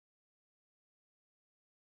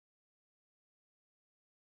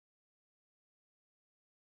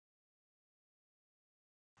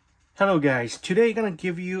Hello guys, today I'm gonna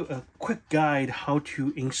give you a quick guide how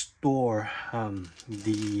to install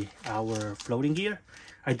our floating gear.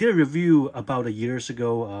 I did a review about years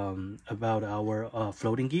ago about our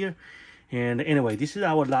floating gear, and anyway, this is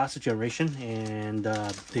our last generation, and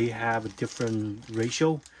they have a different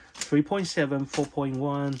ratio: 3.7,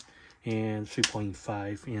 4.1, and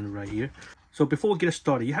 3.5, and right here. So before we get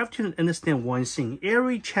started, you have to understand one thing: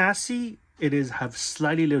 every chassis have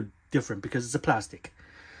slightly little different because it's a plastic.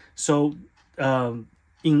 So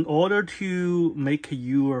in order to make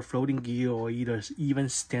your floating gear or even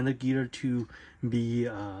standard gear to be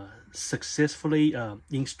successfully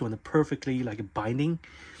installed perfectly, like binding,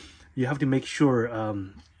 you have to make sure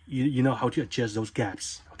you know how to adjust those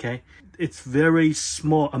gaps. Okay, it's very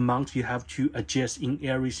small amount you have to adjust in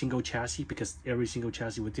every single chassis because every single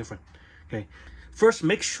chassis was different. Okay, first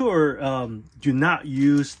make sure do not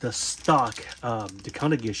use the stock the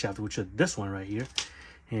counter gear shaft, which is this one right here.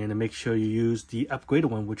 And make sure you use the upgraded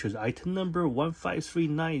one, which is item number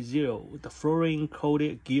 15390, the fluorine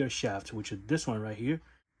coated gear shaft, which is this one right here.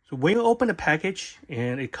 So when you open the package,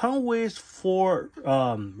 and it comes with 4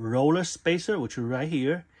 roller spacer, which is right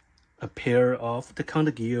here, a pair of the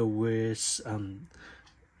counter gear with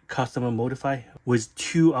customer modify with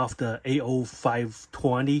 2 of the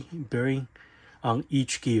AO520 bearing on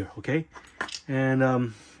each gear. Okay,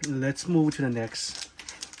 and let's move to the next.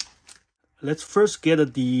 Let's first get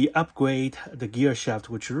the gear shaft,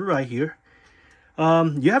 which is right here.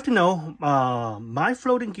 You have to know my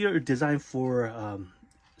floating gear is designed for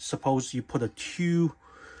suppose you put 2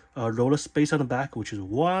 roller space on the back, which is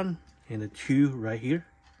 1 and a 2 right here.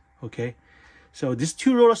 Okay, so this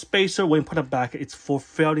 2 roller spacer, when you put it back, it's for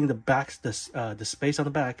filling the space on the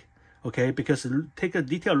back. Okay, because take a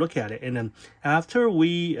detailed look at it, and then after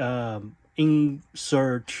we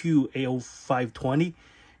insert 2 AO520,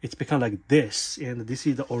 it's become like this, and this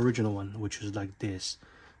is the original one, which is like this.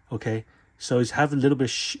 Okay, so it's have a little bit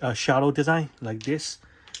shallow design like this.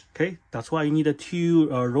 Okay, that's why you need 2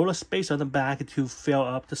 roller space on the back to fill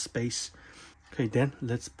up the space. Okay, then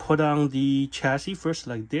let's put on the chassis first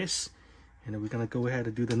like this, and then we're gonna go ahead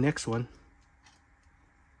and do the next one.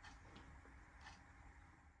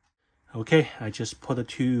 Okay, I just put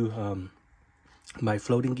my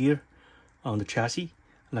floating gear on the chassis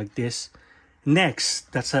like this.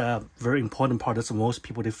 Next, that's a very important part. That's most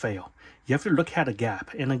people they fail. You have to look at the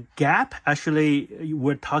gap, and a gap, actually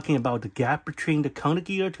we're talking about the gap between the counter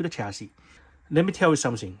gear to the chassis. Let me tell you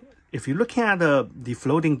something. If you look at the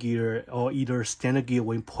floating gear or either standard gear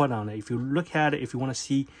when you put on it, if you look at it, if you want to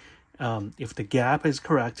see if the gap is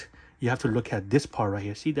correct, you have to look at this part right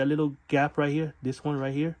here. See that little gap right here, this one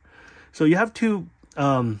right here. So you have to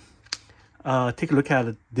take a look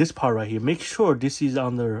at this part right here. Make sure this is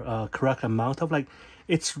on the correct amount of, like,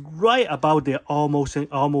 it's right about there,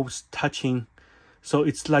 almost touching. So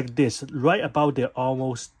it's like this, right about there,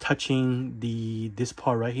 almost touching this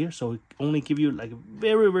part right here. So it only give you like a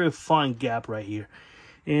very fine gap right here.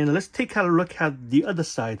 And let's take a look at the other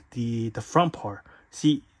side, the front part.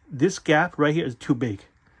 See, this gap right here is too big.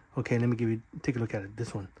 Okay, let me take a look at it.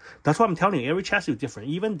 This one. That's what I'm telling you. Every chassis is different.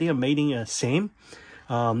 Even they are made in the same.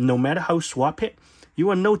 No matter how you swap it, you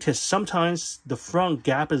will notice sometimes the front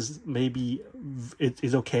gap is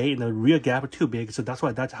okay, and the rear gap is too big. So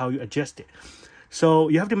that's how you adjust it. So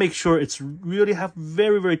you have to make sure it's really have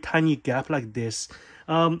very tiny gap like this.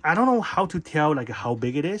 I don't know how to tell like how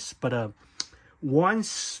big it is, but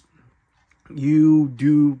once you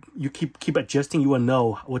keep adjusting, you will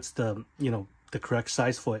know what's the the correct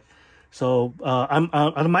size for it. So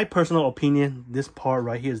on my personal opinion, this part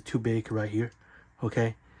right here is too big right here.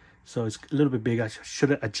 Okay, so it's a little bit big. I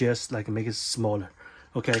should adjust, like make it smaller.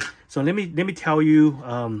 Okay, so let me tell you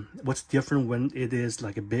what's different when it is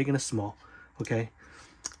like a big and a small. Okay,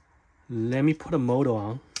 let me put a motor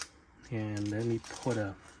on, and let me put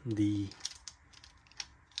the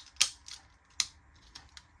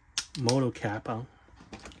motor cap on.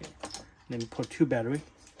 Okay. Let me put 2 batteries.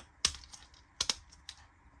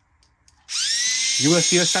 You will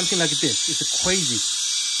hear something like this. It's crazy.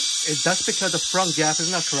 That's because the front gap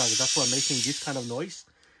is not correct. That's why I'm making this kind of noise.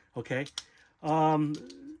 Okay.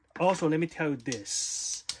 Also, let me tell you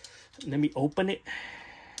this. Let me open it.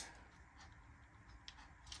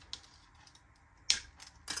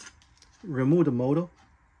 Remove the motor.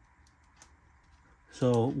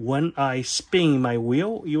 So when I spin my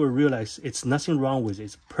wheel, you will realize it's nothing wrong with it.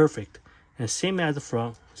 It's perfect. And same as the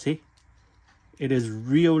front. See? It is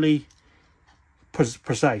really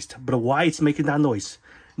precise. But why it's making that noise?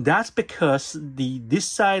 That's because this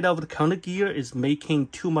side of the counter gear is making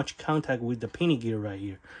too much contact with the pinion gear right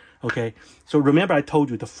here. Okay, so remember I told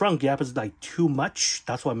you the front gap is like too much.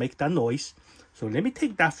 That's why I make that noise. So let me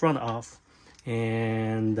take that front off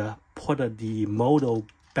and put the model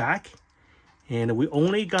back. And we're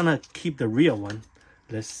only gonna keep the rear one.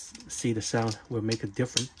 Let's see the sound will make it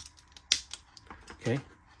different. Okay,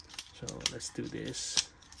 so let's do this.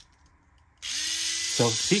 So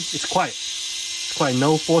see, it's quiet. It's quiet,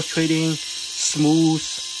 no force trading, smooth,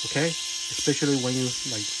 okay? Especially when you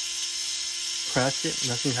like press it,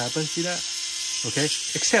 nothing happens, see that? Okay,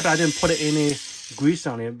 except I didn't put any grease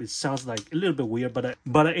on it. It sounds like a little bit weird,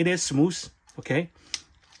 but it is smooth, okay?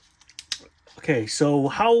 Okay, so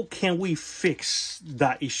how can we fix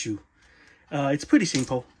that issue? It's pretty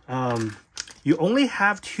simple. You only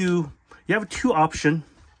have to, you have two options.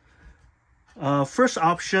 First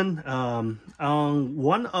option, on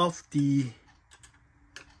one of the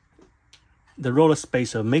roller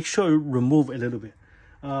spacer, make sure you remove a little bit.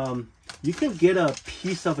 You can get a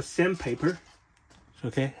piece of sandpaper.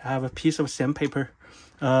 Okay, I have a piece of sandpaper.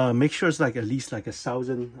 Make sure it's like at least like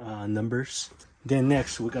 1,000 numbers. Then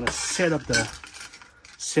next, we're gonna set up the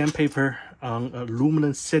sandpaper on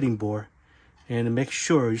aluminum setting board, and make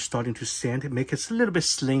sure you're starting to sand it. Make it a little bit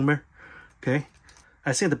slimmer. Okay,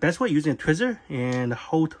 I think the best way using a tweezer and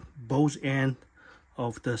hold both ends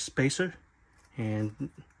of the spacer and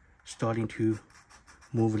starting to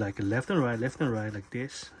move like left and right like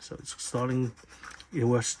this. So it's starting, it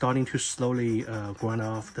was starting to slowly grind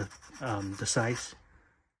off the sides.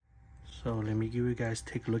 So let me give you guys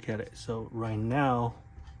take a look at it. So right now,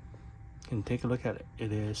 you can take a look at it.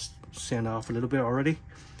 It is sand off a little bit already.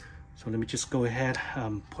 So let me just go ahead,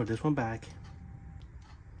 put this one back.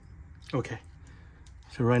 Okay.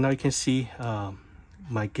 So right now you can see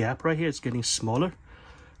my gap right here is getting smaller.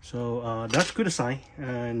 So that's good sign.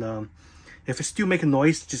 And if it's still making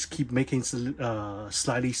noise, just keep making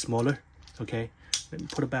slightly smaller. Okay, let me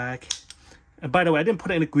put it back. And by the way, I didn't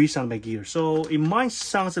put any grease on my gear, so it might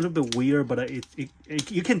sound a little bit weird, but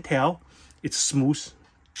you can tell it's smooth.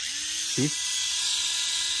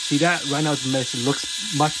 See that right now? It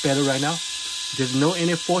looks much better right now. There's no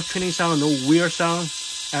any force training sound, no weird sound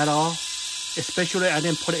at all. Especially I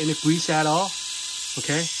didn't put any grease at all.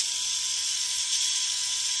 Okay,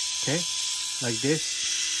 like this.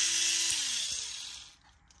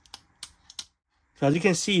 So as you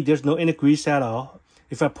can see, there's no any grease at all.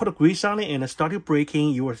 If I put a grease on it and I started braking,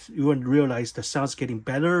 you would realize the sound's getting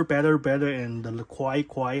better, and the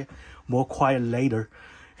quiet, more quiet later.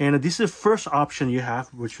 And this is the first option you have,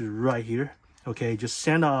 which is right here. Okay, just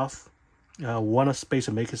sand off one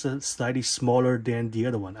spacer, make it slightly smaller than the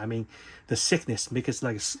other one. I mean, the thickness, make it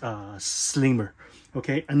like slimmer.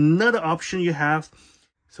 Okay, another option you have.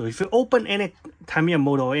 So if you open any Tamiya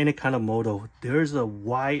model or any kind of model, there's a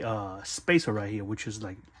wide spacer right here, which is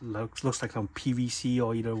like looks like some PVC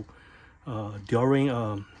or either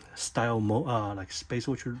During style like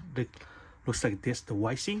spacer, which looks like this, the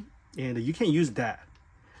white thing, and you can use that.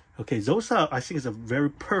 Okay, those are, I think, is a very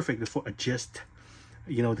perfect for adjust,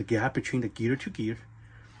 you know, the gap between the gear to gear,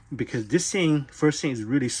 because this thing, first thing, is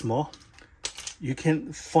really small. You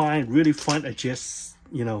can really find adjust,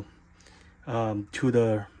 you know, to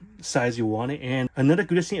the size you want it. And another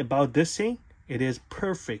good thing about this thing, it is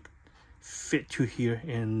perfect fit to here,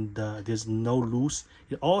 and there's no loose.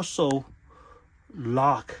 It also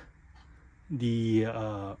lock the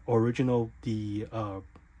original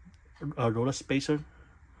roller spacer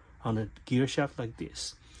on the gear shaft like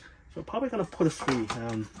this. So probably gonna put a 3.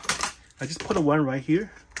 I just put a 1 right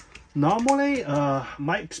here. Normally,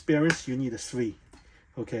 my experience, you need a 3.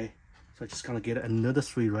 Okay, so I'm just gonna get another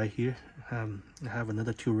 3 right here. I have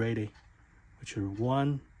another 2 ready, which are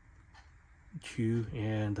 1, 2,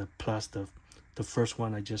 and plus the first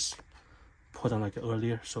one I just put on like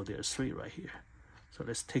earlier. So there's 3 right here. So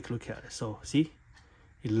let's take a look at it. So see,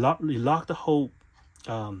 it locked the whole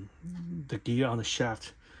the gear on the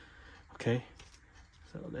shaft. Okay,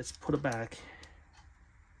 so let's put it back.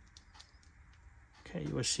 Okay,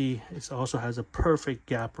 you will see it also has a perfect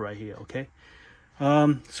gap right here. Okay,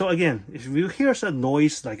 so again, if you hear some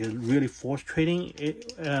noise like a really force trading,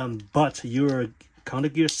 but your counter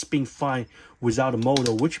gear spin fine without a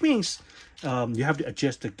motor, which means you have to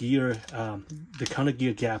adjust the gear, the counter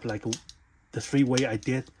gear gap, like the 3-way I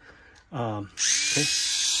did.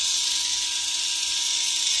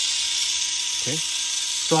 Okay.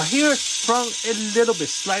 So I hear from a little bit,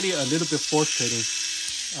 slightly a little bit force trading,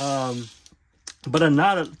 but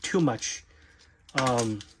not too much.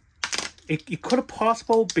 It could have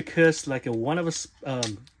possible because like one of us,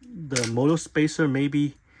 the motor spacer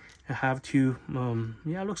maybe have to,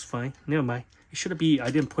 yeah, it looks fine. Never mind. It should be, I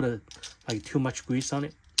didn't put like too much grease on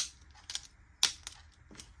it.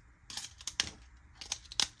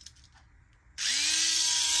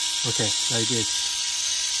 Okay, like this.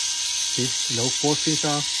 See, no forces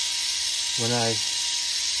on. When I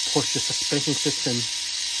push the suspension system,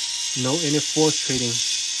 no any force trading.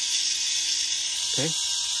 Okay.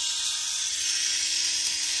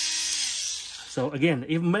 So again,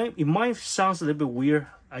 it might sound a little bit weird.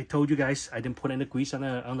 I told you guys I didn't put any grease on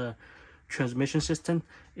the transmission system.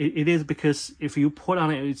 It is because if you put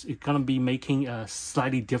on it, it's gonna be making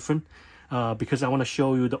slightly different. Because I want to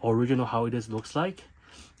show you the original how it looks like,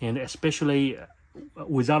 and especially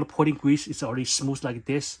without putting grease, it's already smooth like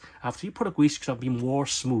this. After you put a grease, it's gonna be more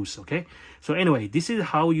smooth. Okay. So anyway, this is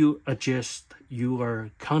how you adjust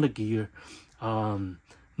your counter gear.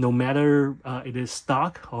 No matter it is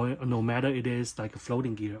stock or no matter it is like a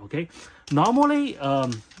floating gear. Okay, normally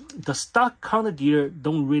the stock counter gear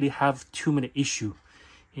don't really have too many issue,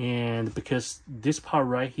 and because this part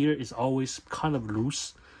right here is always kind of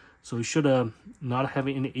loose, so you should not have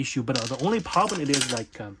any issue. But the only problem it is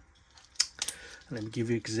like let me give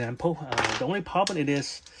you an example. The only problem it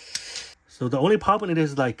is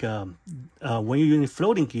like when you're using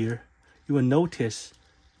floating gear, you will notice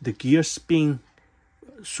the gear spin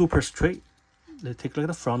super straight. Let's take a look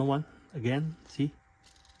at the front one again. See,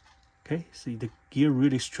 okay, see the gear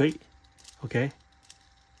really straight. Okay.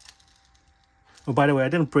 Oh, by the way, I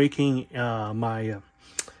didn't break in my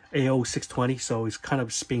AO 620, so it's kind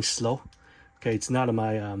of spinning slow. Okay, it's not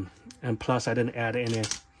my and plus I didn't add any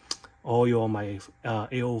oil on my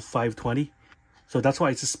AO 520, so that's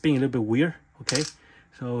why it's spinning a little bit weird. Okay,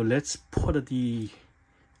 so let's put the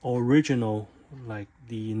original, like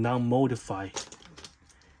the non-modified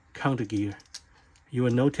counter gear. You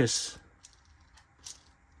will notice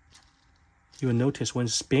when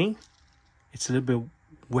spin, it's a little bit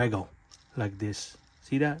waggle like this.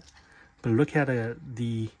 See that? But look at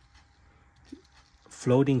the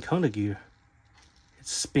floating counter gear.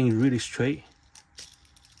 It's spinning really straight.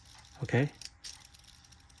 Okay.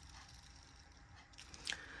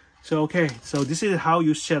 So so this is how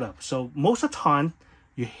you set up. So most of the time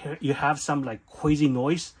you have some like crazy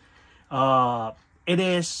noise. It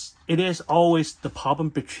is always the problem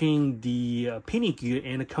between the pinion gear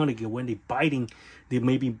and the counter gear. When they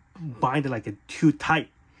maybe bind like too tight.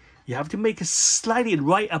 You have to make it slightly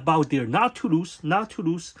right about there, not too loose,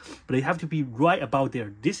 but you have to be right about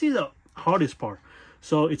there. This is the hardest part,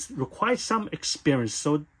 so it requires some experience.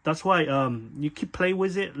 So that's why you keep playing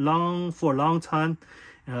with it for a long time.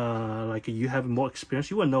 Like you have more experience,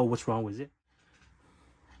 you will know what's wrong with it.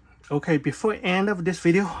 Okay, before the end of this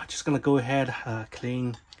video, I'm just gonna go ahead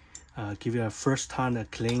clean, give you a first time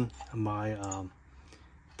clean my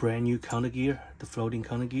brand new counter gear, the floating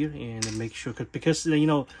counter gear, and make sure because you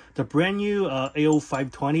know the brand new AO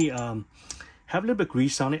 520 have a little bit of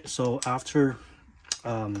grease on it. So after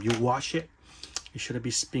you wash it, it should be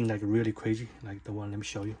spinning like really crazy, like the one. Let me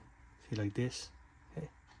show you. See, like this. Okay.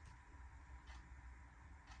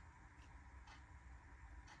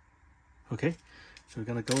 Okay. So we're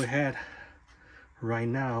gonna go ahead right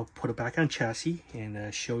now, put it back on chassis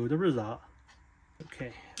and show you the result.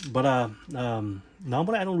 Okay, but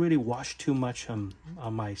normally I don't really wash too much on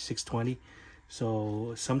my 620,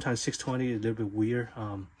 so sometimes 620 is a little bit weird.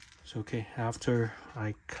 So okay, after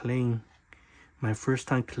I clean my first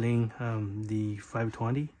time clean the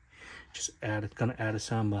 520, just gonna add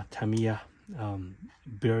some Tamiya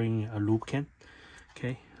bearing lubricant.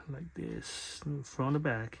 Okay, like this from the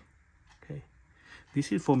back. Okay,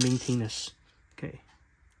 this is for maintenance. Okay,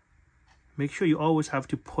 make sure you always have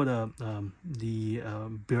to put the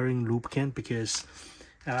bearing lubricant, because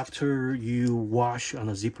after you wash on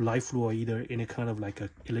a zip life fluid or either any kind of like a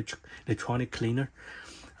electronic cleaner,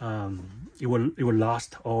 it will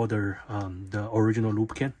lost all the original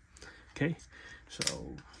lubricant. Okay,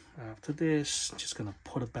 so after this, just gonna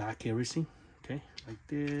put it back everything. Okay, like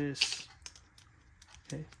this.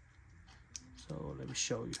 Okay, so let me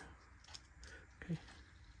show you. Okay.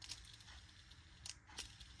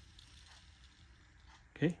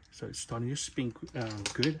 Okay, so it's starting to spin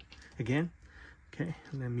good again. Okay,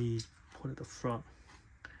 let me put it at the front,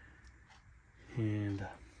 and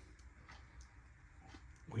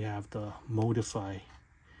we have the modify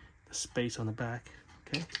the space on the back.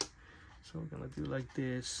 Okay, so we're gonna do like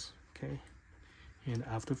this. Okay, and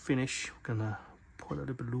after finish, we're gonna put a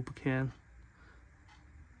little bit of lubricant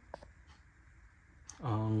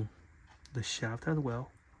on the shaft as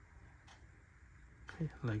well. Okay,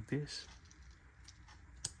 like this.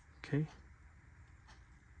 Okay.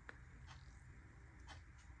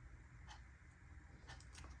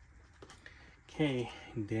 Okay,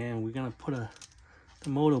 and then we're gonna put the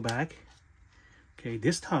motor back. Okay,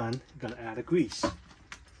 this time I'm gonna add a grease.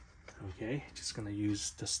 Okay, just gonna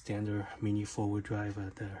use the standard mini 4-wheel drive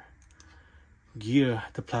there. gear,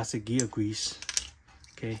 the plastic gear grease.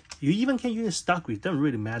 Okay, you even can use stock grease, doesn't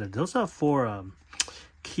really matter. Those are for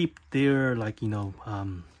keep their, like, you know,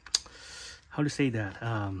 how to say that,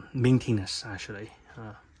 maintenance actually,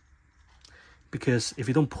 because if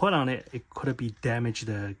you don't put on it, it could be damage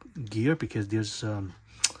the gear, because there's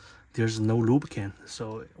no lubricant.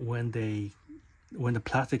 So when the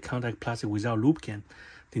plastic contact plastic without lubricant,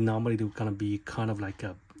 they normally do gonna be kind of like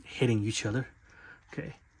hitting each other.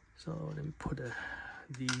 Okay, so let me put the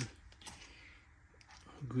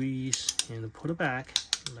grease and put it back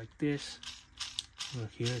like this.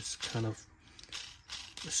 Here it's kind of,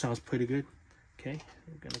 it sounds pretty good. Okay,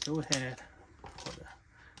 we're gonna go ahead, put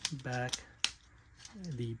back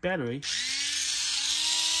the battery.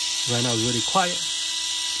 Right now it's really quiet,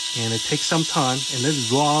 and it takes some time, and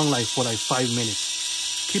it's long, like for like 5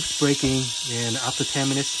 minutes. Keeps breaking, and after 10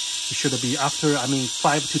 minutes, it should be, after, I mean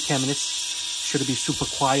 5 to 10 minutes, should be super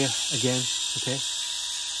quiet again. Okay,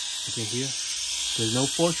 you can hear there's no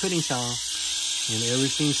force trading sound, and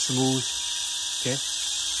everything's smooth. Okay,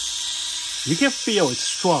 you can feel it's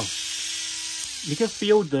strong. You can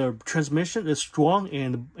feel the transmission is strong,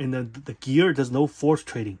 and the gear, there's no force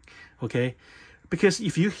trading. Okay, because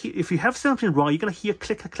if you have something wrong, you're gonna hear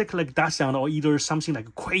click like that sound, or either something like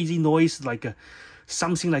a crazy noise, like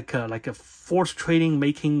something like a force trading,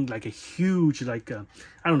 making like a huge, like I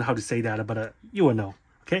don't know how to say that, but you will know.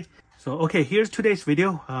 Okay, so okay, here's today's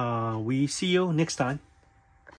video. We see you next time.